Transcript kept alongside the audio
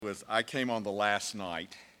I came on the last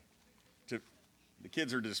night. The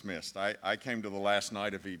kids are dismissed. I came to the last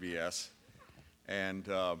night of VBS, and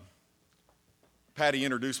Patty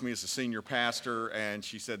introduced me as a senior pastor, and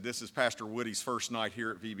she said, this is Pastor Woody's first night here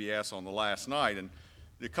at VBS on the last night. And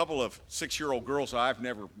a couple of 6-year-old girls I've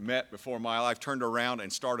never met before in my life turned around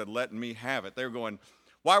and started letting me have it. They were going,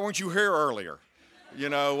 why weren't you here earlier? You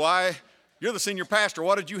know, why? You're the senior pastor.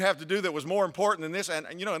 What did you have to do that was more important than this? And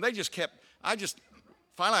they just kept,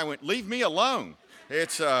 finally I went, leave me alone.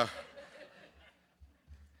 It's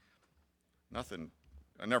nothing,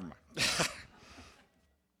 never mind.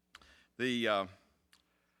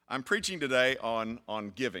 I'm preaching today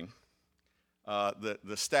on giving.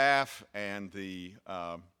 The staff and the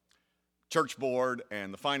church board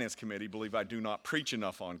and the finance committee believe I do not preach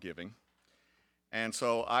enough on giving. And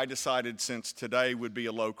so I decided since today would be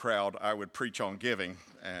a low crowd, I would preach on giving.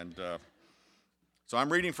 And so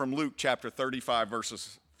I'm reading from Luke chapter 35,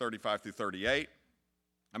 verses 35 through 38.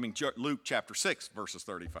 Luke chapter 6, verses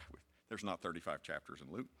 35. There's not 35 chapters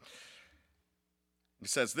in Luke. It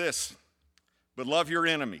says this, but love your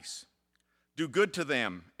enemies. Do good to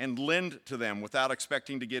them and lend to them without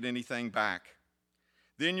expecting to get anything back.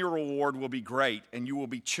 Then your reward will be great, and you will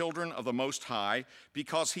be children of the Most High,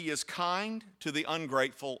 because he is kind to the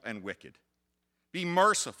ungrateful and wicked. Be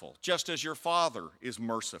merciful, just as your Father is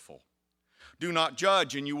merciful. Do not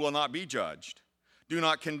judge, and you will not be judged. Do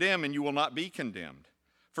not condemn, and you will not be condemned.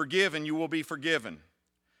 Forgive, and you will be forgiven.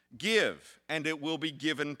 Give, and it will be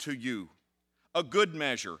given to you. A good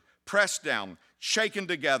measure, pressed down, shaken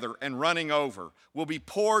together, and running over, will be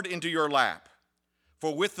poured into your lap.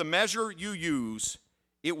 For with the measure you use,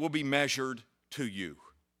 it will be measured to you.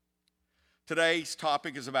 Today's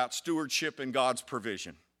topic is about stewardship and God's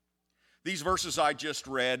provision. These verses I just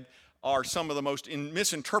read are some of the most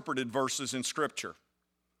misinterpreted verses in Scripture.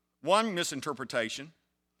 One misinterpretation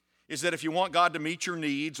is that if you want God to meet your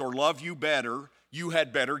needs or love you better, you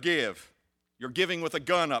had better give. You're giving with a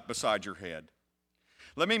gun up beside your head.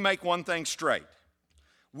 Let me make one thing straight.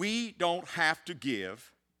 We don't have to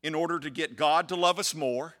give in order to get God to love us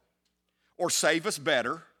more, or save us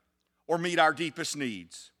better, or meet our deepest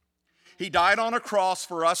needs. He died on a cross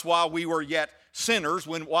for us while we were yet sinners,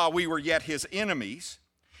 while we were yet his enemies.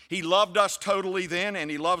 He loved us totally then, and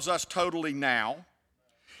he loves us totally now.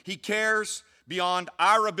 He cares beyond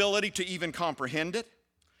our ability to even comprehend it.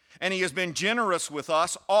 And he has been generous with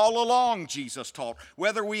us all along, Jesus taught,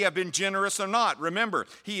 whether we have been generous or not. Remember,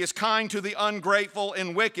 he is kind to the ungrateful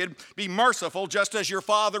and wicked. Be merciful, just as your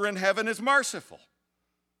Father in heaven is merciful.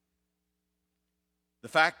 The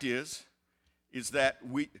fact is that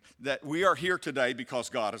we are here today because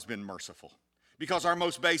God has been merciful, because our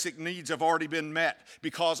most basic needs have already been met,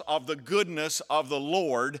 because of the goodness of the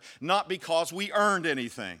Lord, not because we earned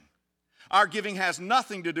anything. Our giving has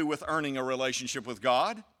nothing to do with earning a relationship with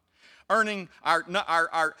God. Our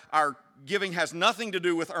giving has nothing to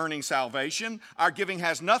do with earning salvation. Our giving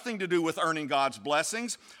has nothing to do with earning God's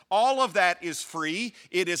blessings. All of that is free.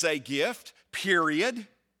 It is a gift, period.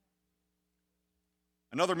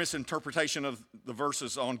 Another misinterpretation of the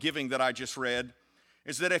verses on giving that I just read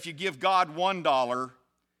is that if you give God $1,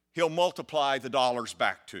 he'll multiply the dollars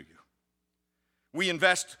back to you. We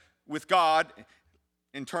invest with God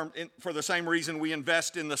for the same reason we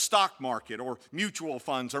invest in the stock market or mutual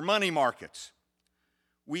funds or money markets.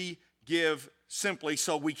 We give simply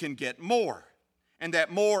so we can get more, and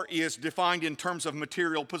that more is defined in terms of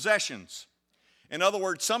material possessions. In other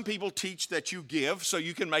words, some people teach that you give so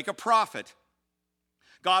you can make a profit.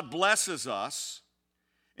 God blesses us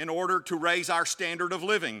in order to raise our standard of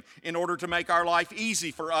living, in order to make our life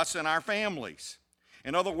easy for us and our families.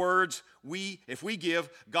 In other words, if we give,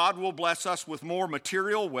 God will bless us with more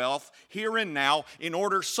material wealth here and now in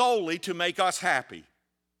order solely to make us happy.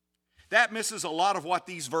 That misses a lot of what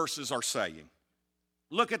these verses are saying.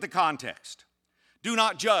 Look at the context. Do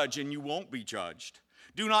not judge, and you won't be judged.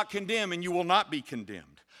 Do not condemn, and you will not be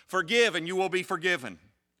condemned. Forgive, and you will be forgiven.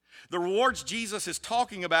 The rewards Jesus is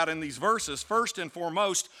talking about in these verses, first and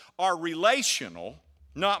foremost, are relational,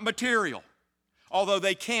 not material, although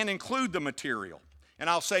they can include the material. And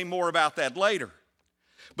I'll say more about that later.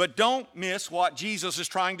 But don't miss what Jesus is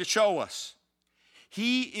trying to show us.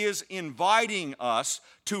 He is inviting us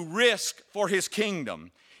to risk for his kingdom.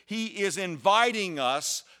 He is inviting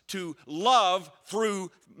us to love through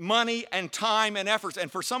money and time and efforts.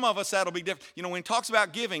 And for some of us, that'll be different. When he talks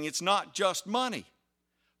about giving, it's not just money.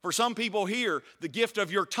 For some people here, the gift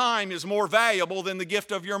of your time is more valuable than the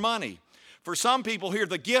gift of your money. For some people here,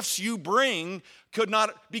 the gifts you bring could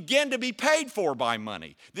not begin to be paid for by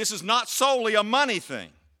money. This is not solely a money thing.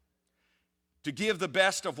 To give the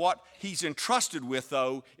best of what he's entrusted with,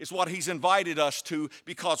 though, is what he's invited us to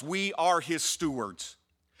because we are his stewards.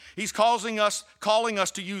 He's calling us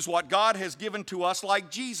to use what God has given to us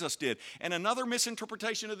like Jesus did. And another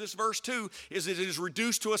misinterpretation of this verse, too, is that it is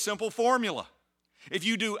reduced to a simple formula. If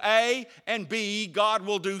you do A and B, God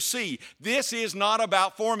will do C. This is not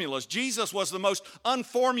about formulas. Jesus was the most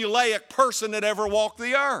unformulaic person that ever walked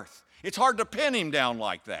the earth. It's hard to pin him down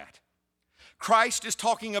like that. Christ is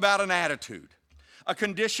talking about an attitude, a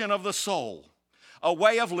condition of the soul, a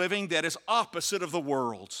way of living that is opposite of the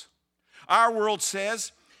world's. Our world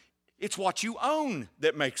says it's what you own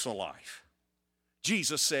that makes a life.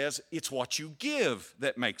 Jesus says it's what you give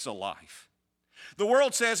that makes a life. The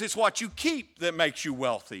world says it's what you keep that makes you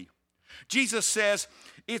wealthy. Jesus says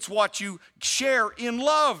it's what you share in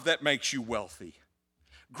love that makes you wealthy.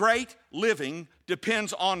 Great living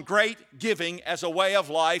depends on great giving as a way of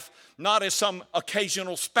life, not as some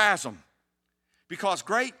occasional spasm. Because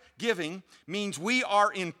great giving means we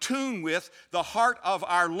are in tune with the heart of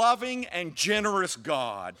our loving and generous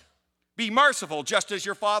God. Be merciful just as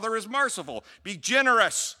your Father is merciful. Be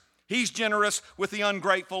generous. He's generous with the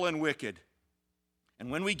ungrateful and wicked. And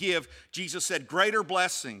when we give, Jesus said, greater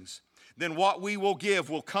blessings than what we will give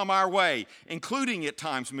will come our way, including at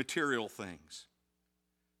times material things.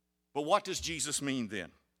 But what does Jesus mean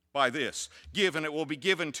then by this? Give and it will be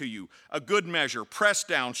given to you. A good measure, pressed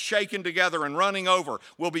down, shaken together, and running over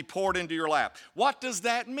will be poured into your lap. What does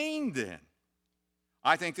that mean then?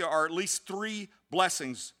 I think there are at least three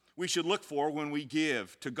blessings we should look for when we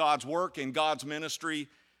give to God's work and God's ministry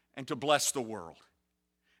and to bless the world.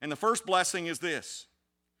 And the first blessing is this.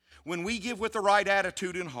 When we give with the right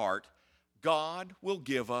attitude and heart, God will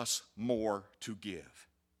give us more to give.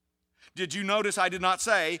 Did you notice I did not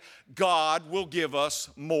say God will give us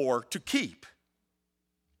more to keep?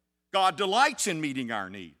 God delights in meeting our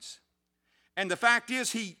needs. And the fact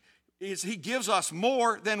is he gives us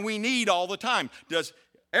more than we need all the time. Does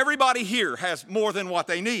everybody here has more than what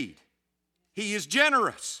they need? He is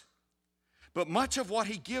generous. But much of what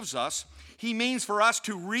he gives us, he means for us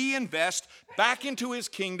to reinvest back into his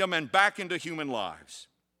kingdom and back into human lives.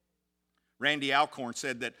 Randy Alcorn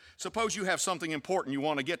said that suppose you have something important you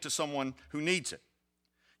want to get to someone who needs it.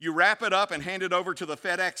 You wrap it up and hand it over to the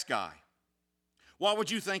FedEx guy. What would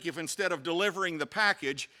you think if instead of delivering the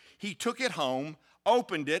package, he took it home,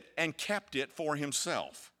 opened it, and kept it for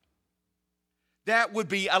himself? That would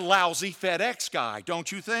be a lousy FedEx guy,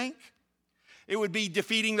 don't you think? It would be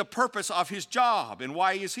defeating the purpose of his job and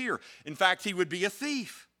why he is here. In fact, he would be a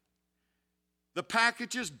thief. The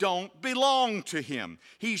packages don't belong to him.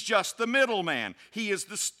 He's just the middleman. He is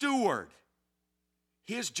the steward.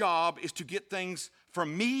 His job is to get things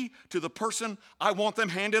from me to the person I want them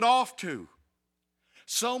handed off to.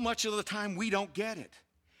 So much of the time we don't get it.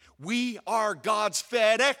 We are God's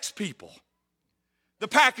FedEx people. The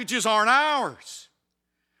packages aren't ours.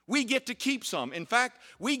 We get to keep some. In fact,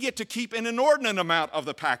 we get to keep an inordinate amount of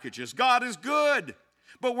the packages. God is good,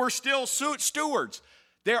 but we're still stewards.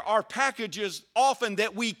 There are packages often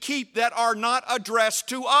that we keep that are not addressed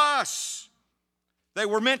to us. They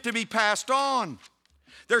were meant to be passed on.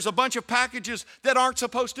 There's a bunch of packages that aren't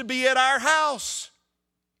supposed to be at our house.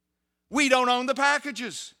 We don't own the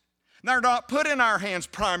packages. They're not put in our hands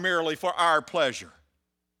primarily for our pleasure.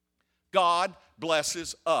 God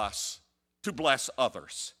blesses us to bless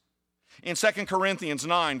others. In 2 Corinthians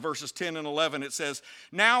 9, verses 10 and 11, it says,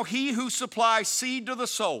 "Now he who supplies seed to the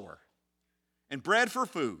sower and bread for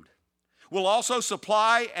food will also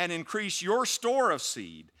supply and increase your store of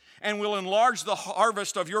seed and will enlarge the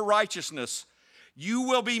harvest of your righteousness. You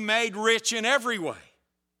will be made rich in every way,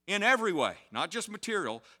 not just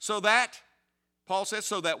material, so that," Paul says,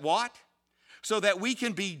 so that what? So that we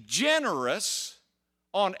can be generous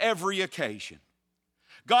on every occasion.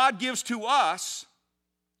 God gives to us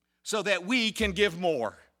so that we can give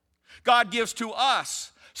more. God gives to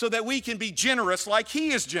us so that we can be generous like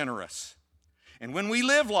he is generous. And when we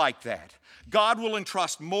live like that, God will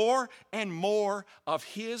entrust more and more of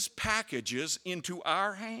his packages into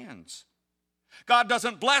our hands. God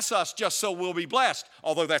doesn't bless us just so we'll be blessed,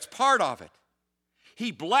 although that's part of it.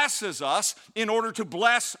 He blesses us in order to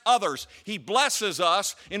bless others. He blesses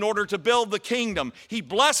us in order to build the kingdom. He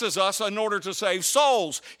blesses us in order to save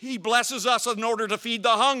souls. He blesses us in order to feed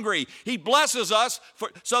the hungry. He blesses us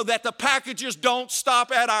so that the packages don't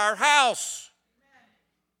stop at our house.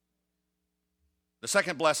 The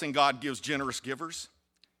second blessing God gives generous givers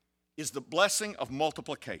is the blessing of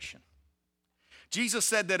multiplication. Jesus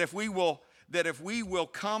said that if we will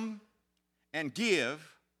come and give,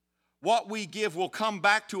 what we give will come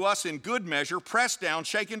back to us in good measure, pressed down,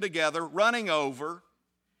 shaken together, running over,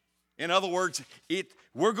 In other words,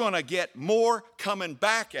 we're going to get more coming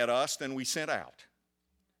back at us than we sent out.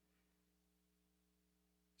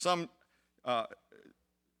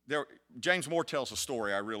 James Moore tells a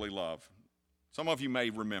story I really love. Some of you may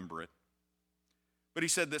remember it. But he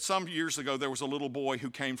said that some years ago there was a little boy who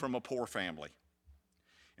came from a poor family.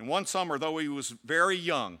 And one summer, though he was very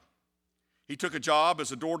young, he took a job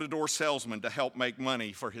as a door-to-door salesman to help make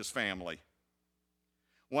money for his family.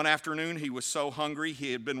 One afternoon, he was so hungry,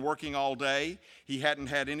 he had been working all day, he hadn't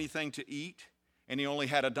had anything to eat, and he only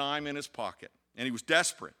had a dime in his pocket, and he was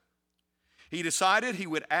desperate. He decided he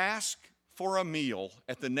would ask for a meal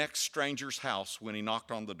at the next stranger's house when he knocked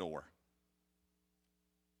on the door.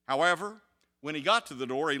 However, when he got to the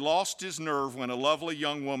door, he lost his nerve when a lovely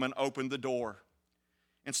young woman opened the door.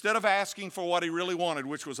 Instead of asking for what he really wanted,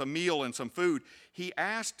 which was a meal and some food, he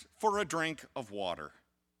asked for a drink of water.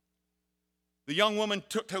 The young woman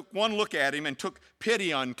took one look at him and took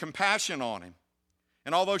pity and compassion on him.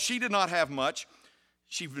 And although she did not have much,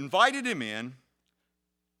 she invited him in,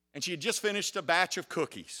 and she had just finished a batch of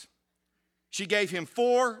cookies. She gave him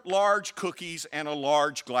 4 large cookies and a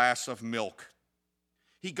large glass of milk.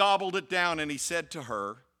 He gobbled it down and he said to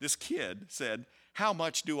her, this kid said, "How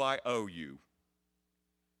much do I owe you?"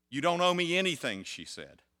 "You don't owe me anything," she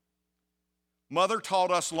said. "Mother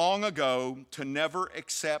taught us long ago to never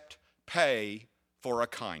accept pay for a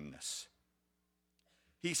kindness."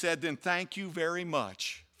 He said, "Then thank you very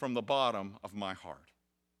much from the bottom of my heart."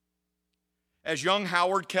 As young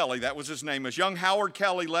Howard Kelly, that was his name, as young Howard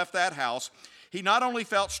Kelly left that house, he not only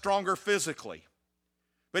felt stronger physically,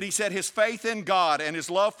 but he said his faith in God and his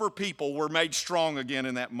love for people were made strong again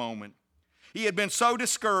in that moment. He had been so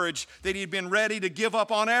discouraged that he had been ready to give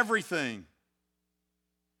up on everything.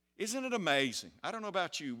 Isn't it amazing? I don't know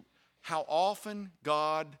about you, how often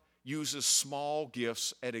God uses small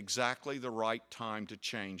gifts at exactly the right time to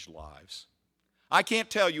change lives. I can't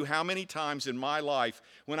tell you how many times in my life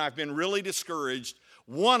when I've been really discouraged,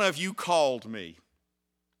 one of you called me.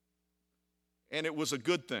 And it was a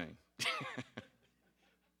good thing.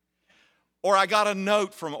 Or I got a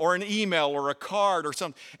note or an email or a card or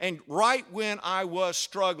something. And right when I was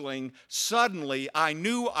struggling, suddenly I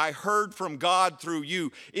knew I heard from God through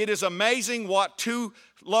you. It is amazing what two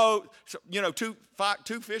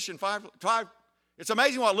fish and five, it's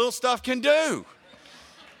amazing what little stuff can do.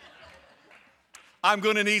 I'm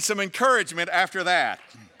going to need some encouragement after that.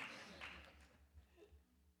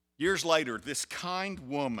 Years later, this kind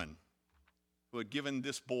woman who had given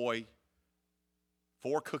this boy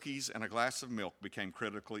 4 cookies and a glass of milk became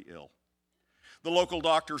critically ill. The local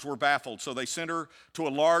doctors were baffled, so they sent her to a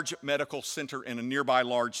large medical center in a nearby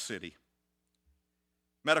large city.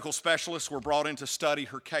 Medical specialists were brought in to study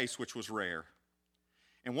her case, which was rare.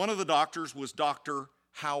 And one of the doctors was Dr.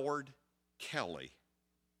 Howard Kelly,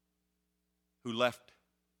 who left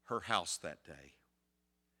her house that day.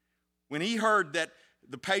 When he heard that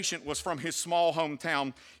the patient was from his small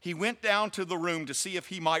hometown, he went down to the room to see if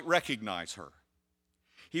he might recognize her.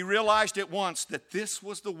 He realized at once that this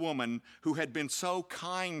was the woman who had been so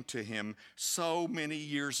kind to him so many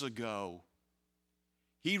years ago.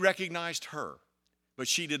 He recognized her, but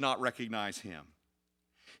she did not recognize him.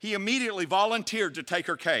 He immediately volunteered to take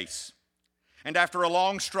her case. And after a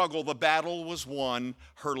long struggle, the battle was won.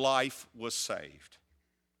 Her life was saved.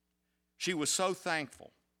 She was so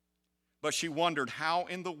thankful, but she wondered how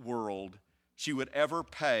in the world she would ever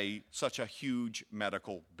pay such a huge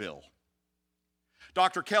medical bill.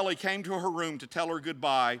 Dr. Kelly came to her room to tell her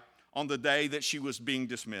goodbye on the day that she was being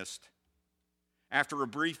dismissed. After a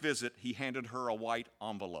brief visit, he handed her a white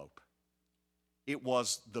envelope. It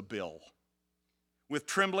was the bill. With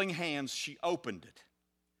trembling hands, she opened it.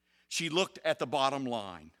 She looked at the bottom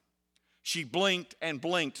line. She blinked and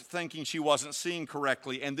blinked, thinking she wasn't seeing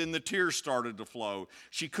correctly, and then the tears started to flow.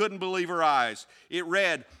 She couldn't believe her eyes. It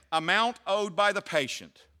read, "Amount owed by the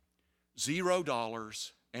patient,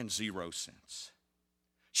 $0.00."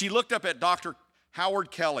 She looked up at Dr. Howard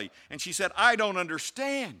Kelly, and she said, "I don't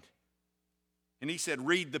understand." And he said,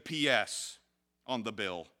 "Read the PS on the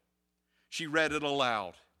bill." She read it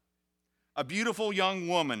aloud. "A beautiful young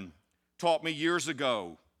woman taught me years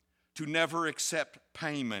ago to never accept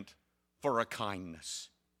payment for a kindness.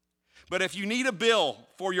 But if you need a bill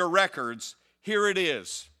for your records, here it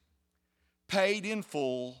is. Paid in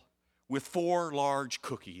full with 4 large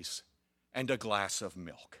cookies and a glass of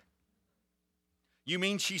milk." "You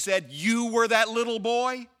mean," she said, "you were that little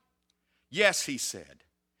boy?" "Yes," he said.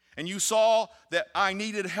 "And you saw that I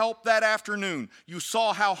needed help that afternoon. You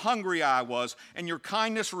saw how hungry I was, and your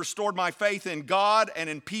kindness restored my faith in God and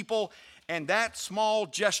in people, and that small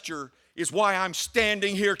gesture is why I'm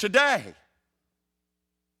standing here today."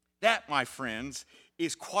 That, my friends,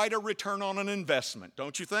 is quite a return on an investment,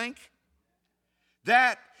 don't you think?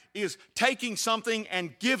 That is taking something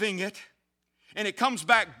and giving it, and it comes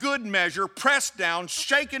back good measure, pressed down,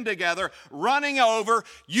 shaken together, running over.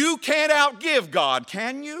 You can't outgive God,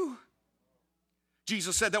 can you?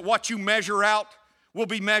 Jesus said that what you measure out will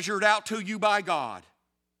be measured out to you by God.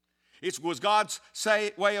 It was God's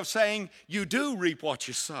way of saying you do reap what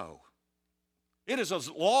you sow. It is a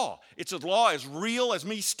law. It's a law as real as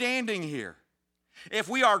me standing here. If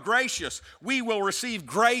we are gracious, we will receive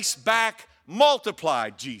grace back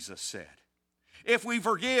multiplied, Jesus said. If we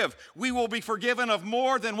forgive, we will be forgiven of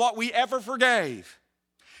more than what we ever forgave.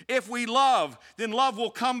 If we love, then love will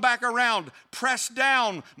come back around, pressed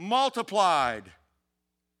down, multiplied.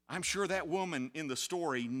 I'm sure that woman in the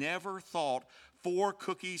story never thought 4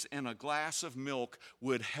 cookies and a glass of milk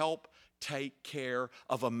would help take care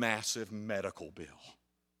of a massive medical bill.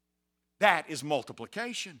 That is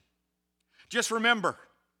multiplication. Just remember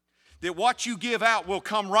that what you give out will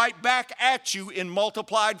come right back at you in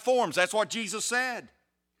multiplied forms. That's what Jesus said.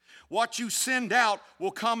 What you send out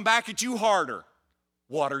will come back at you harder.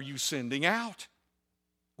 What are you sending out?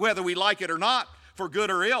 Whether we like it or not, for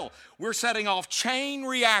good or ill, we're setting off chain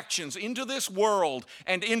reactions into this world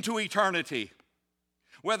and into eternity.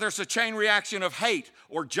 Whether it's a chain reaction of hate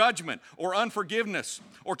or judgment or unforgiveness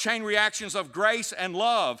or chain reactions of grace and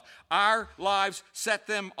love, our lives set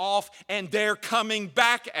them off and they're coming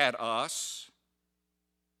back at us.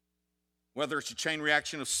 Whether it's a chain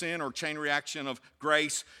reaction of sin or chain reaction of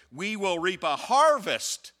grace, we will reap a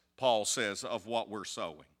harvest, Paul says, of what we're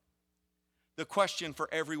sowing. The question for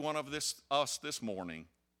every one of us this morning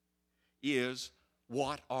is,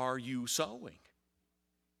 what are you sowing?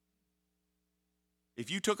 If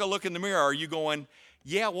you took a look in the mirror, are you going,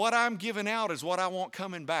 yeah, what I'm giving out is what I want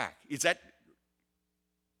coming back? Is that,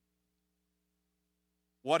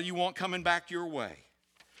 what do you want coming back your way?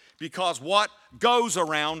 Because what goes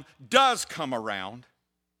around does come around.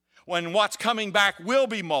 When what's coming back will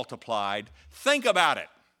be multiplied, think about it.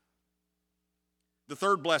 The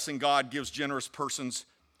third blessing God gives generous persons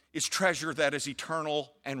is treasure that is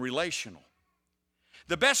eternal and relational.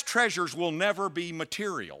 The best treasures will never be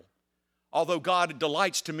material, although God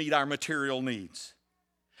delights to meet our material needs.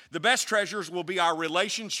 The best treasures will be our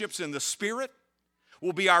relationships in the Spirit,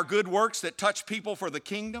 will be our good works that touch people for the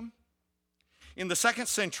kingdom. In the 2nd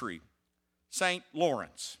century, St.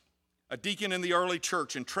 Lawrence, a deacon in the early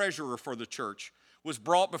church and treasurer for the church, was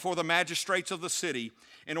brought before the magistrates of the city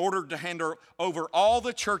in order to hand over all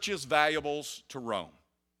the church's valuables to Rome.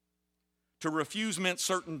 To refuse meant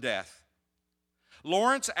certain death.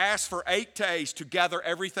 Lawrence asked for 8 days to gather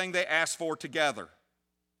everything they asked for together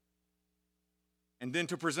and then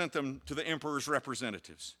to present them to the emperor's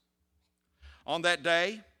representatives. On that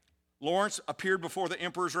day, Lawrence appeared before the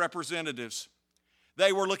emperor's representatives.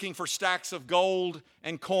 They were looking for stacks of gold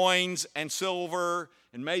and coins and silver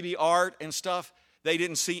and maybe art and stuff. They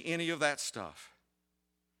didn't see any of that stuff.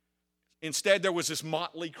 Instead, there was this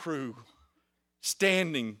motley crew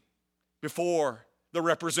standing before the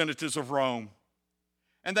representatives of Rome.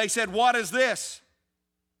 And they said, "What is this?"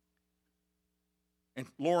 And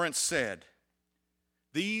Lawrence said,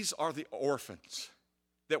 "These are the orphans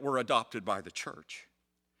that were adopted by the church.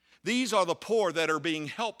 These are the poor that are being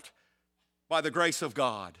helped by the grace of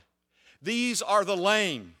God. These are the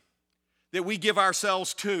lame that we give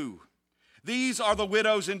ourselves to. These are the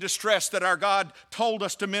widows in distress that our God told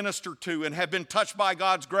us to minister to and have been touched by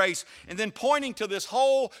God's grace." And then pointing to this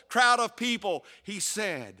whole crowd of people, he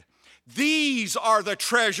said, "These are the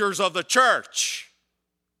treasures of the church."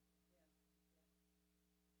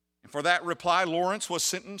 And for that reply, Lawrence was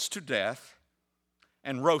sentenced to death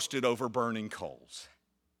and roasted over burning coals.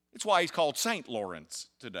 It's why he's called St. Lawrence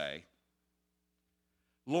today.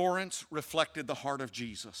 Lawrence reflected the heart of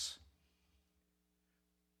Jesus.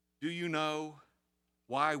 Do you know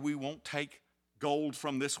why we won't take gold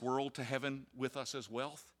from this world to heaven with us as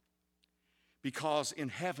wealth? Because in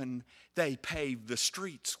heaven, they pave the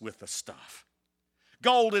streets with the stuff.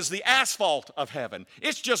 Gold is the asphalt of heaven.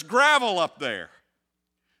 It's just gravel up there.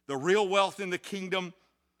 The real wealth in the kingdom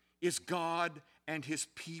is God and his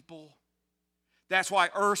people. That's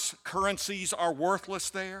why earth's currencies are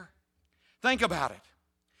worthless there. Think about it.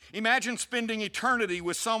 Imagine spending eternity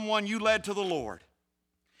with someone you led to the Lord.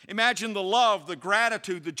 Imagine the love, the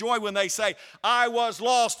gratitude, the joy when they say, "I was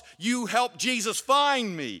lost, you helped Jesus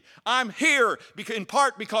find me. I'm here in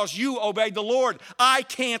part because you obeyed the Lord. I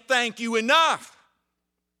can't thank you enough."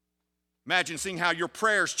 Imagine seeing how your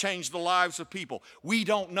prayers change the lives of people. We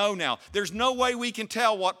don't know now. There's no way we can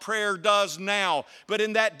tell what prayer does now, but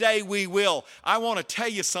in that day we will. I want to tell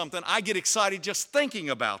you something. I get excited just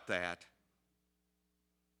thinking about that.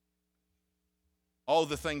 All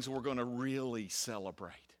the things we're going to really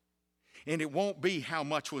celebrate. And it won't be how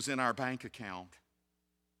much was in our bank account.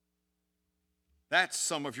 That's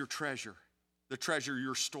some of your treasure, the treasure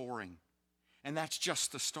you're storing. And that's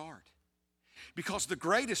just the start. Because the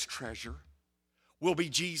greatest treasure will be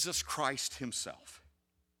Jesus Christ himself.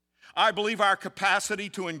 I believe our capacity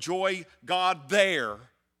to enjoy God there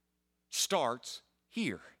starts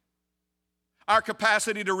here. Our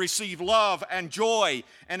capacity to receive love and joy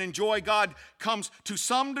and enjoy God comes to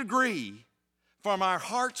some degree from our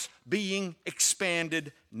hearts being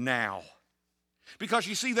expanded now. Because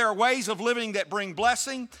you see, there are ways of living that bring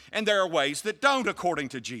blessing, and there are ways that don't, according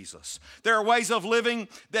to Jesus. There are ways of living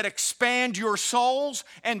that expand your souls,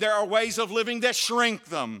 and there are ways of living that shrink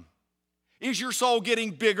them. Is your soul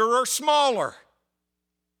getting bigger or smaller?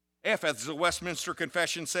 If, as the Westminster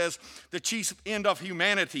Confession says, the chief end of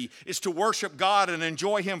humanity is to worship God and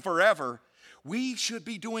enjoy him forever, we should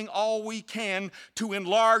be doing all we can to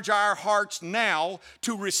enlarge our hearts now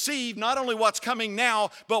to receive not only what's coming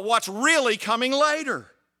now, but what's really coming later.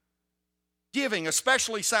 Giving,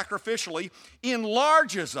 especially sacrificially,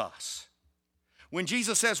 enlarges us. When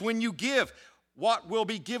Jesus says, when you give, what will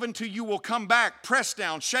be given to you will come back, pressed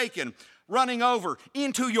down, shaken, running over,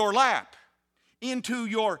 into your lap, into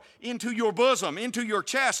your bosom, into your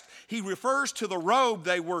chest. He refers to the robe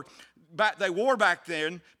they wore back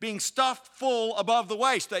then being stuffed full above the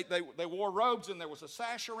waist. They wore robes and there was a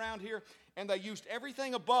sash around here, and they used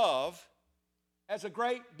everything above as a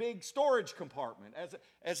great big storage compartment,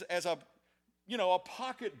 as a a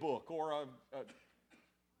pocketbook or a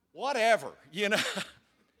whatever,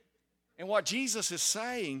 And what Jesus is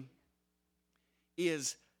saying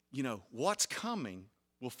is, what's coming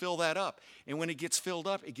will fill that up. And when it gets filled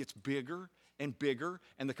up, it gets bigger and bigger,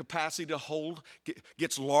 and the capacity to hold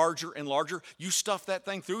gets larger and larger. You stuff that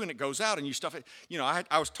thing through and it goes out, and you stuff it.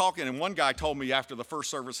 I was talking, and one guy told me after the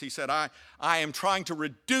first service, he said, I am trying to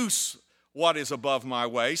reduce what is above my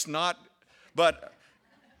waist, but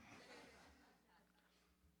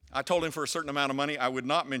I told him for a certain amount of money, I would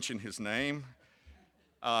not mention his name.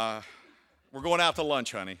 We're going out to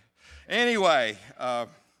lunch, honey. Anyway,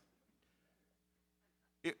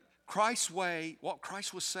 Christ's way, what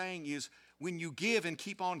Christ was saying is, when you give and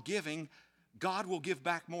keep on giving, God will give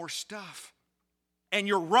back more stuff. And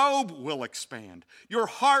your robe will expand. Your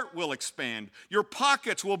heart will expand. Your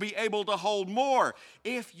pockets will be able to hold more.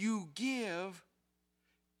 If you give,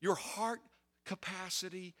 your heart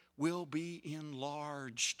capacity will be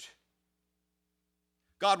enlarged.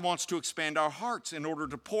 God wants to expand our hearts in order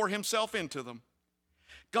to pour himself into them.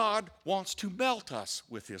 God wants to melt us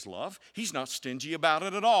with his love. He's not stingy about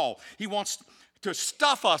it at all. He wants to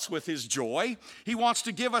stuff us with his joy. He wants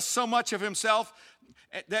to give us so much of himself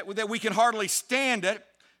that we can hardly stand it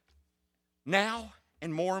now,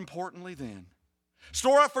 and more importantly then.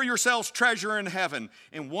 Store up for yourselves treasure in heaven.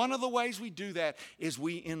 And one of the ways we do that is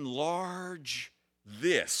we enlarge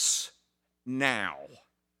this now.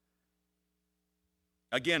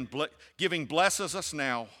 Again, giving blesses us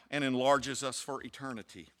now and enlarges us for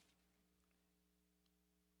eternity.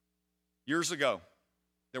 Years ago,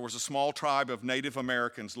 there was a small tribe of Native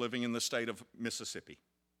Americans living in the state of Mississippi.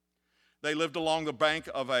 They lived along the bank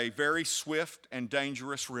of a very swift and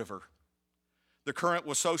dangerous river. The current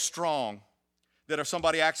was so strong that if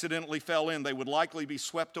somebody accidentally fell in, they would likely be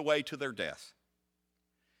swept away to their death.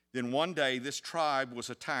 Then one day, this tribe was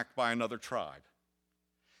attacked by another tribe.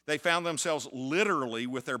 They found themselves literally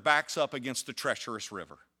with their backs up against the treacherous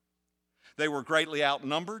river. They were greatly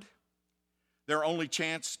outnumbered. Their only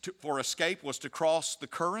chance for escape was to cross the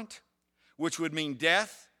current, which would mean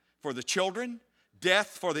death for the children, death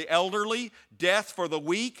for the elderly, death for the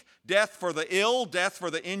weak, death for the ill, death for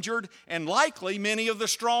the injured, and likely many of the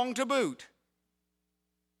strong to boot.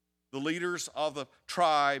 The leaders of the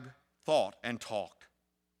tribe thought and talked.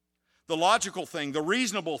 The logical thing, the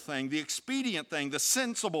reasonable thing, the expedient thing, the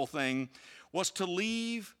sensible thing was to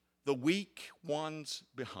leave the weak ones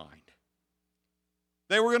behind.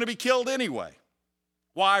 They were going to be killed anyway.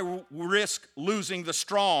 Why risk losing the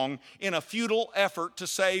strong in a futile effort to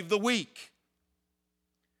save the weak?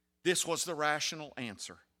 This was the rational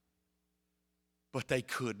answer. But they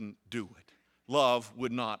couldn't do it. Love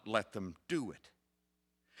would not let them do it.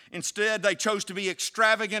 Instead, they chose to be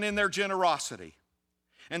extravagant in their generosity.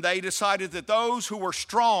 And they decided that those who were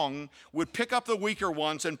strong would pick up the weaker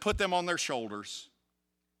ones and put them on their shoulders.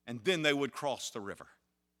 And then they would cross the river.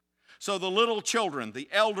 So the little children, the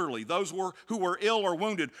elderly, those who were ill or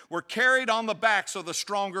wounded, were carried on the backs of the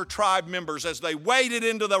stronger tribe members as they waded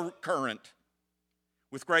into the current.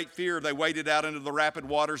 With great fear, they waded out into the rapid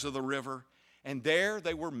waters of the river, and there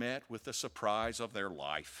they were met with the surprise of their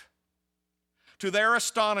life. To their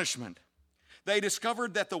astonishment, they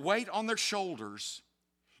discovered that the weight on their shoulders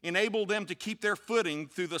enabled them to keep their footing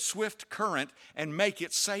through the swift current and make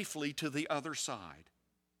it safely to the other side.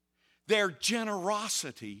 Their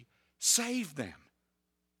generosity saved them.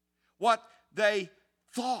 What they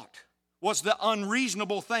thought was the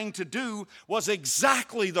unreasonable thing to do was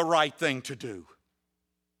exactly the right thing to do.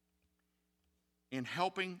 In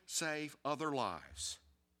helping save other lives,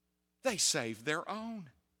 they saved their own.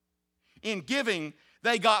 In giving,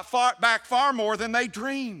 they got back far more than they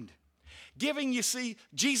dreamed. Giving, you see,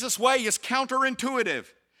 Jesus' way is counterintuitive.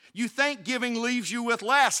 You think giving leaves you with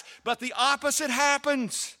less, but the opposite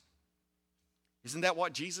happens. Isn't that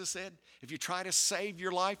what Jesus said? If you try to save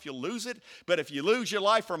your life, you'll lose it. But if you lose your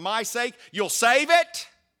life for my sake, you'll save it.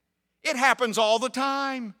 It happens all the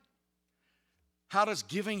time. How does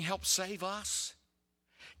giving help save us?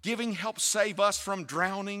 Giving helps save us from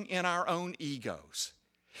drowning in our own egos.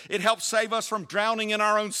 It helps save us from drowning in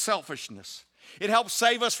our own selfishness. It helps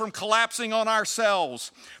save us from collapsing on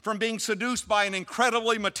ourselves, from being seduced by an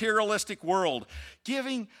incredibly materialistic world.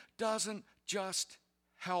 Giving doesn't just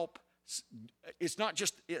help. It's not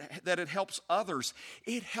just that it helps others.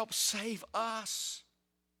 It helps save us.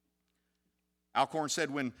 Alcorn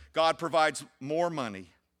said, when God provides more money,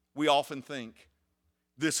 we often think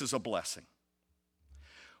this is a blessing.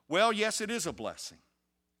 Well, yes, it is a blessing.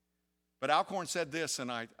 But Alcorn said this,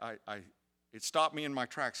 and it stopped me in my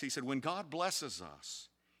tracks. He said, when God blesses us,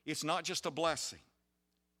 it's not just a blessing,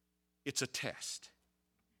 it's a test.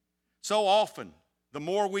 So often, the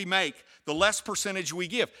more we make, the less percentage we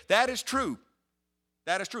give. That is true.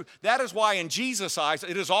 That is true. That is why in Jesus' eyes,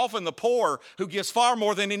 it is often the poor who gives far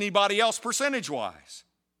more than anybody else percentage-wise.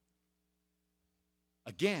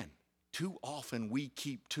 Again, too often we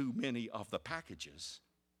keep too many of the packages.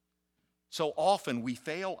 So often we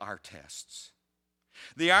fail our tests.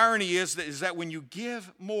 The irony is that when you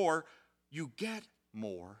give more, you get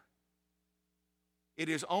more. It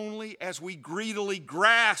is only as we greedily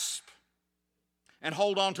grasp and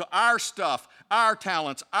hold on to our stuff, our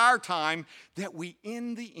talents, our time, that we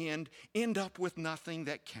in the end up with nothing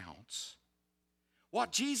that counts.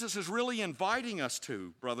 What Jesus is really inviting us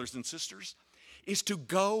to, brothers and sisters, is to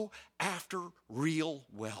go after real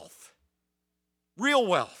wealth. Real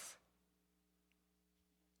wealth.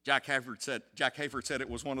 Jack Hayford said it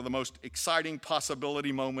was one of the most exciting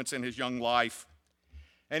possibility moments in his young life.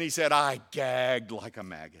 And he said, I gagged like a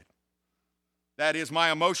maggot. That is,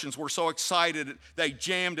 my emotions were so excited, they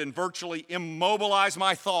jammed and virtually immobilized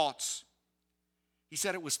my thoughts. He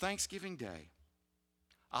said it was Thanksgiving Day.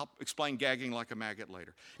 I'll explain gagging like a maggot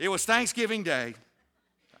later. It was Thanksgiving Day.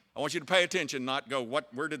 I want you to pay attention, not go,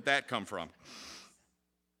 where did that come from?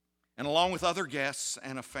 And along with other guests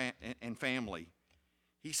and family,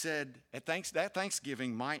 he said, at that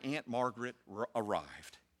Thanksgiving, my Aunt Margaret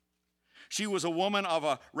arrived. She was a woman of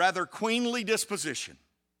a rather queenly disposition,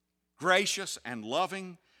 gracious and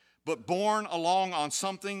loving, but borne along on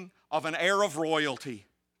something of an air of royalty,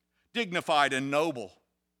 dignified and noble.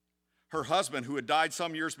 Her husband, who had died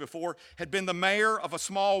some years before, had been the mayor of a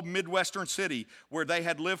small Midwestern city where they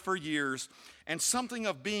had lived for years, and something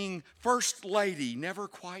of being first lady never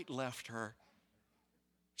quite left her.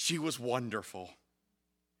 She was wonderful.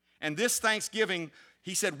 And this Thanksgiving,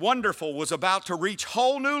 he said, wonderful was about to reach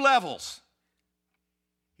whole new levels.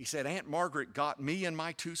 He said, Aunt Margaret got me and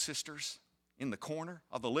my two sisters in the corner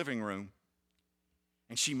of the living room,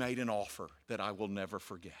 and she made an offer that I will never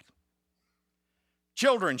forget.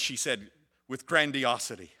 Children, she said with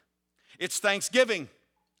grandiosity, it's Thanksgiving,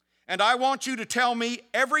 and I want you to tell me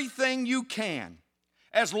everything you can,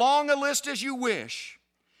 as long a list as you wish,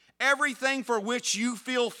 everything for which you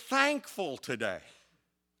feel thankful today.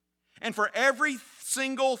 And for every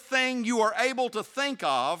single thing you are able to think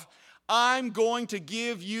of, I'm going to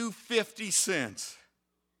give you 50 cents.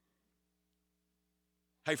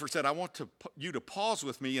 Hayford said, I want you to pause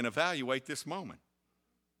with me and evaluate this moment.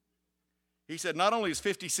 He said, not only is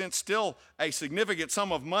 50 cents still a significant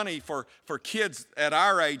sum of money for kids at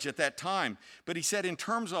our age at that time, but he said in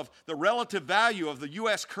terms of the relative value of the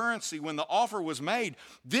U.S. currency when the offer was made,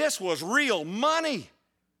 this was real money.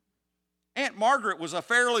 Aunt Margaret was a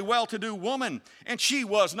fairly well-to-do woman, and she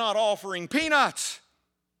was not offering peanuts.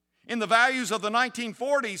 In the values of the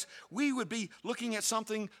 1940s, we would be looking at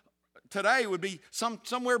something today would be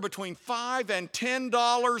somewhere between $5 and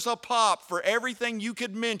 $10 a pop for everything you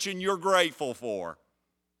could mention you're grateful for.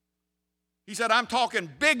 He said, I'm talking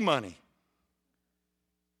big money.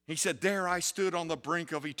 He said, there I stood on the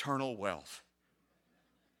brink of eternal wealth.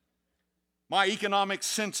 My economic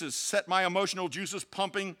senses set my emotional juices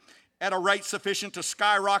pumping at a rate sufficient to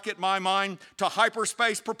skyrocket my mind to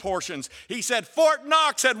hyperspace proportions. He said, Fort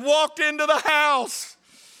Knox had walked into the house.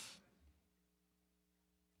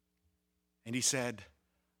 And he said,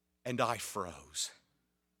 and I froze.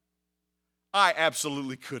 I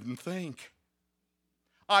absolutely couldn't think.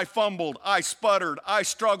 I fumbled, I sputtered, I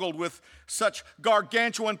struggled with such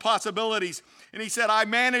gargantuan possibilities. And he said, I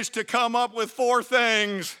managed to come up with 4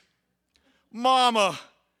 things. Mama,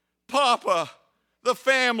 Papa, the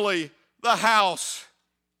family, the house.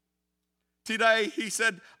 Today, he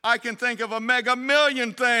said, I can think of a mega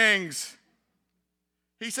million things.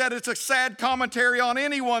 He said it's a sad commentary on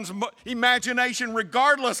anyone's imagination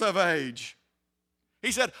regardless of age.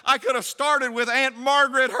 He said, I could have started with Aunt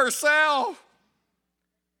Margaret herself.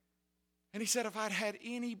 And he said, if I'd had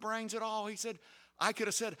any brains at all, he said, I could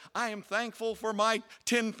have said, I am thankful for my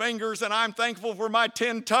 10 fingers and I'm thankful for my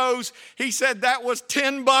 10 toes. He said, that was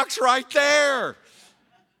 $10 right there.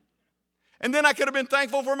 And then I could have been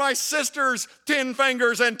thankful for my sister's 10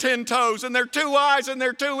 fingers and 10 toes and their 2 eyes and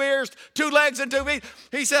their 2 ears, 2 legs and 2 feet.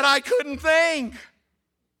 He said, I couldn't think.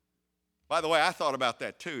 By the way, I thought about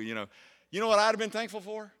that too. You know what I'd have been thankful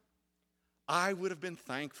for? I would have been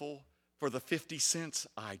thankful for the 50 cents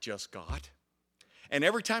I just got. And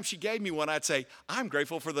every time she gave me one, I'd say, I'm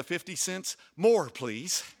grateful for the 50 cents more,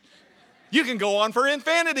 please. You can go on for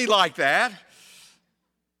infinity like that.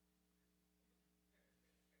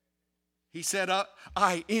 He said,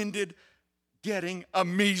 I ended getting a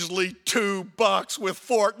measly $2 with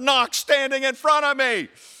Fort Knox standing in front of me.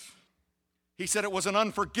 He said it was an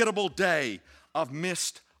unforgettable day of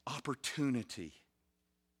missed opportunity.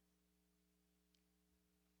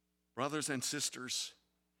 Brothers and sisters,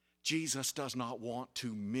 Jesus does not want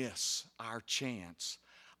to miss our chance,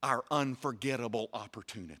 our unforgettable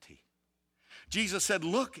opportunity. Jesus said,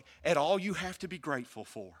 look at all you have to be grateful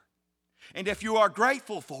for. And if you are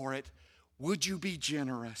grateful for it, would you be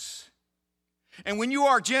generous? And when you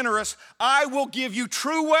are generous, I will give you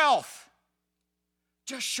true wealth.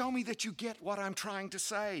 Just show me that you get what I'm trying to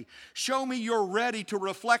say. Show me you're ready to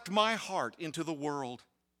reflect my heart into the world.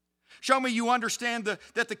 Show me you understand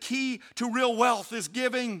that the key to real wealth is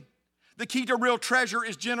giving. The key to real treasure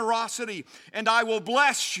is generosity. And I will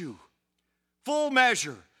bless you. Full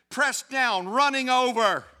measure, pressed down, running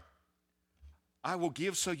over. I will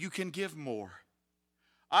give so you can give more.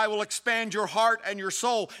 I will expand your heart and your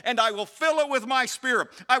soul, and I will fill it with my Spirit.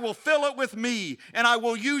 I will fill it with me, and I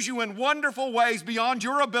will use you in wonderful ways beyond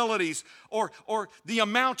your abilities or the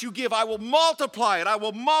amount you give. I will multiply it. I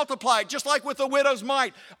will multiply it, just like with the widow's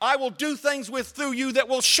mite. I will do things through you that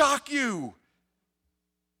will shock you.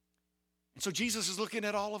 And so Jesus is looking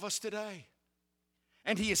at all of us today.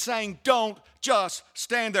 And he is saying, don't just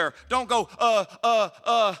stand there. Don't go,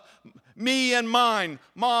 me and mine,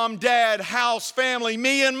 mom, dad, house, family,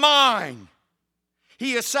 me and mine.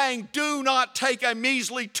 He is saying, do not take a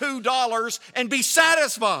measly $2 and be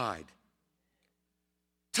satisfied.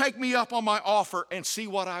 Take me up on my offer and see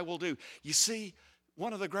what I will do. You see,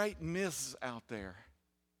 one of the great myths out there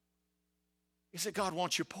is that God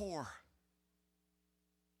wants you poor.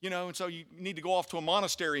 And so you need to go off to a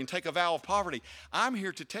monastery and take a vow of poverty. I'm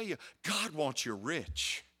here to tell you, God wants you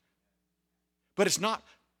rich. But it's not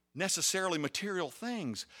necessarily material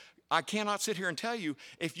things. I cannot sit here and tell you,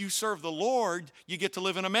 if you serve the Lord, you get to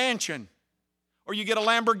live in a mansion. Or you get a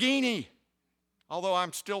Lamborghini. Although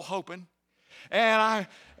I'm still hoping. You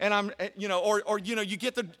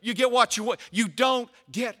get what you want. You don't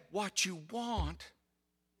get what you want.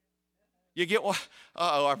 You get what?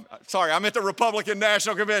 Sorry, I'm at the Republican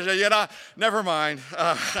National Convention. Never mind.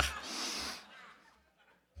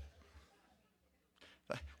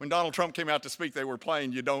 When Donald Trump came out to speak, they were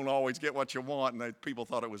playing "You Don't Always Get What You Want," and people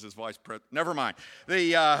thought it was his vice president. Never mind.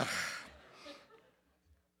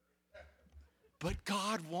 But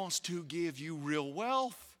God wants to give you real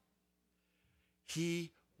wealth.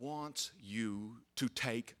 He wants you to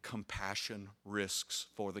take compassion risks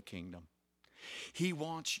for the kingdom. He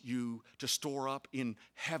wants you to store up in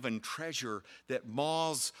heaven treasure that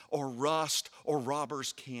moths or rust or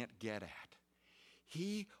robbers can't get at.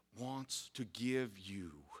 He wants to give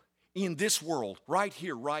you, in this world, right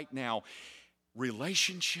here, right now,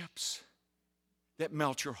 relationships that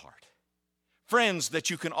melt your heart. Friends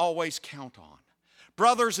that you can always count on.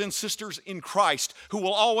 Brothers and sisters in Christ who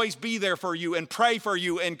will always be there for you and pray for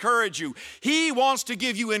you, encourage you. He wants to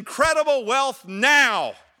give you incredible wealth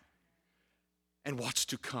now. And what's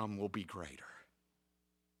to come will be greater.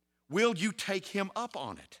 Will you take him up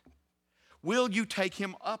on it? Will you take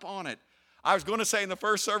him up on it? I was going to say in the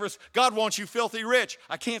first service, God wants you filthy rich.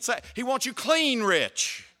 I can't say. He wants you clean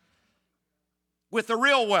rich with the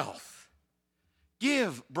real wealth.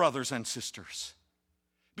 Give, brothers and sisters,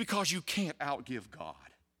 because you can't outgive God.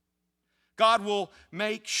 God will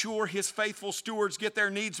make sure his faithful stewards get their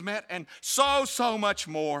needs met and so much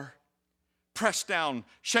more. Pressed down,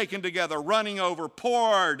 shaken together, running over,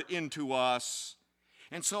 poured into us.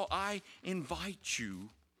 And so I invite you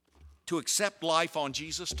to accept life on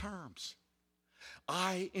Jesus' terms.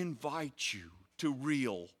 I invite you to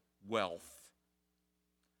real wealth.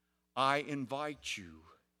 I invite you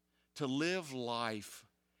to live life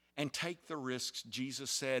and take the risks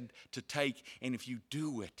Jesus said to take. And if you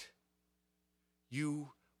do it, you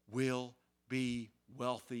will be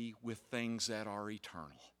wealthy with things that are eternal.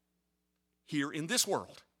 Here in this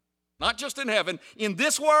world, not just in heaven, in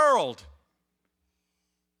this world.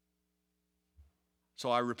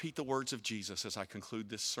 So I repeat the words of Jesus as I conclude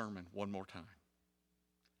this sermon one more time.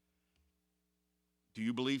 Do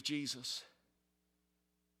you believe Jesus?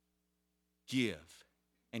 Give,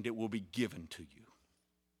 and it will be given to you.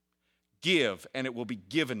 Give, and it will be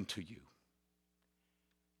given to you.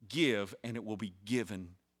 Give, and it will be given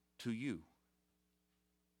to you.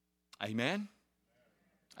 Amen?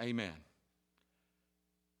 Amen.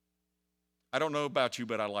 I don't know about you,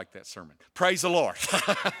 but I like that sermon. Praise the Lord.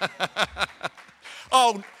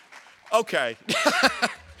 Oh, okay.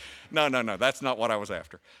 No, that's not what I was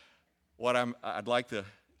after. I'd like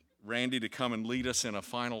Randy to come and lead us in a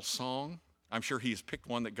final song. I'm sure he has picked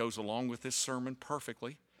one that goes along with this sermon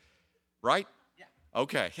perfectly. Right? Yeah.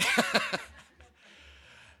 Okay.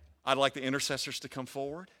 I'd like the intercessors to come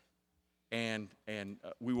forward, and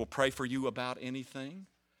we will pray for you about anything.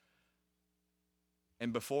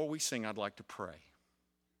 And before we sing, I'd like to pray.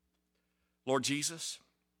 Lord Jesus,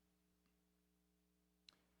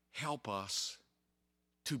 help us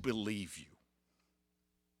to believe you.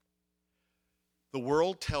 The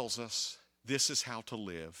world tells us this is how to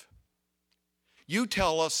live. You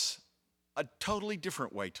tell us a totally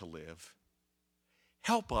different way to live.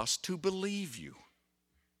 Help us to believe you.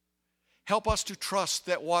 Help us to trust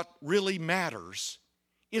that what really matters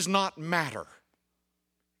is not matter.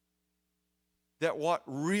 That what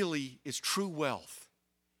really is true wealth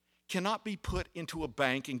cannot be put into a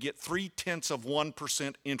bank and get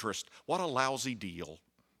 0.3% interest. What a lousy deal.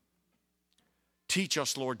 Teach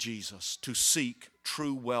us, Lord Jesus, to seek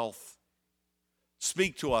true wealth.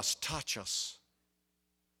 Speak to us, touch us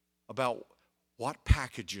about what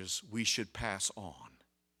packages we should pass on.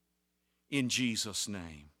 In Jesus'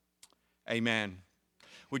 name, amen.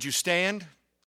 Would you stand?